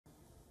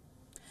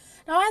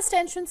Now, as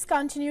tensions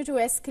continue to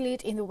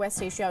escalate in the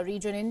West Asia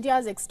region,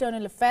 India's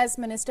External Affairs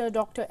Minister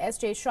Dr. S.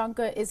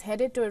 Jaishankar is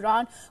headed to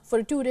Iran for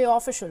a two-day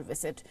official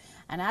visit.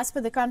 And as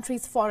per the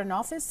country's Foreign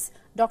Office,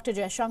 Dr.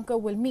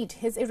 Jaishankar will meet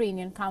his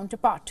Iranian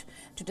counterpart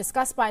to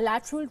discuss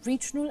bilateral,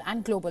 regional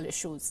and global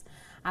issues.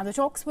 And the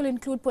talks will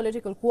include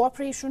political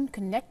cooperation,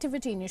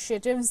 connectivity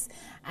initiatives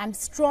and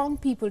strong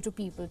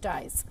people-to-people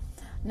ties.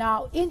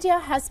 Now, India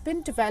has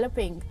been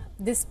developing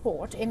this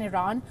port in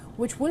Iran,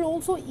 which will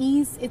also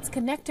ease its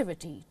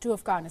connectivity to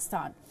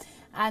Afghanistan.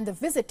 And the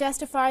visit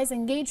testifies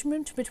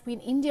engagement between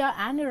India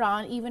and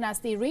Iran, even as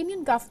the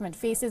Iranian government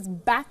faces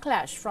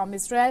backlash from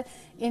Israel,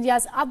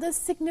 India's other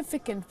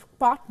significant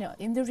partner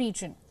in the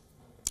region.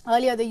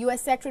 Earlier, the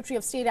U.S. Secretary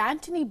of State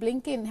Antony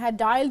Blinken had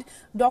dialed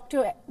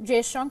Dr.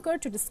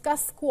 Jaishankar to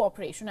discuss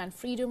cooperation and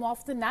freedom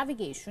of the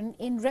navigation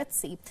in Red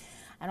Sea.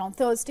 And on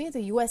Thursday,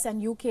 the US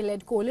and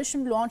UK-led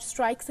coalition launched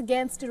strikes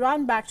against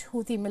Iran-backed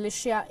Houthi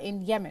militia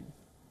in Yemen.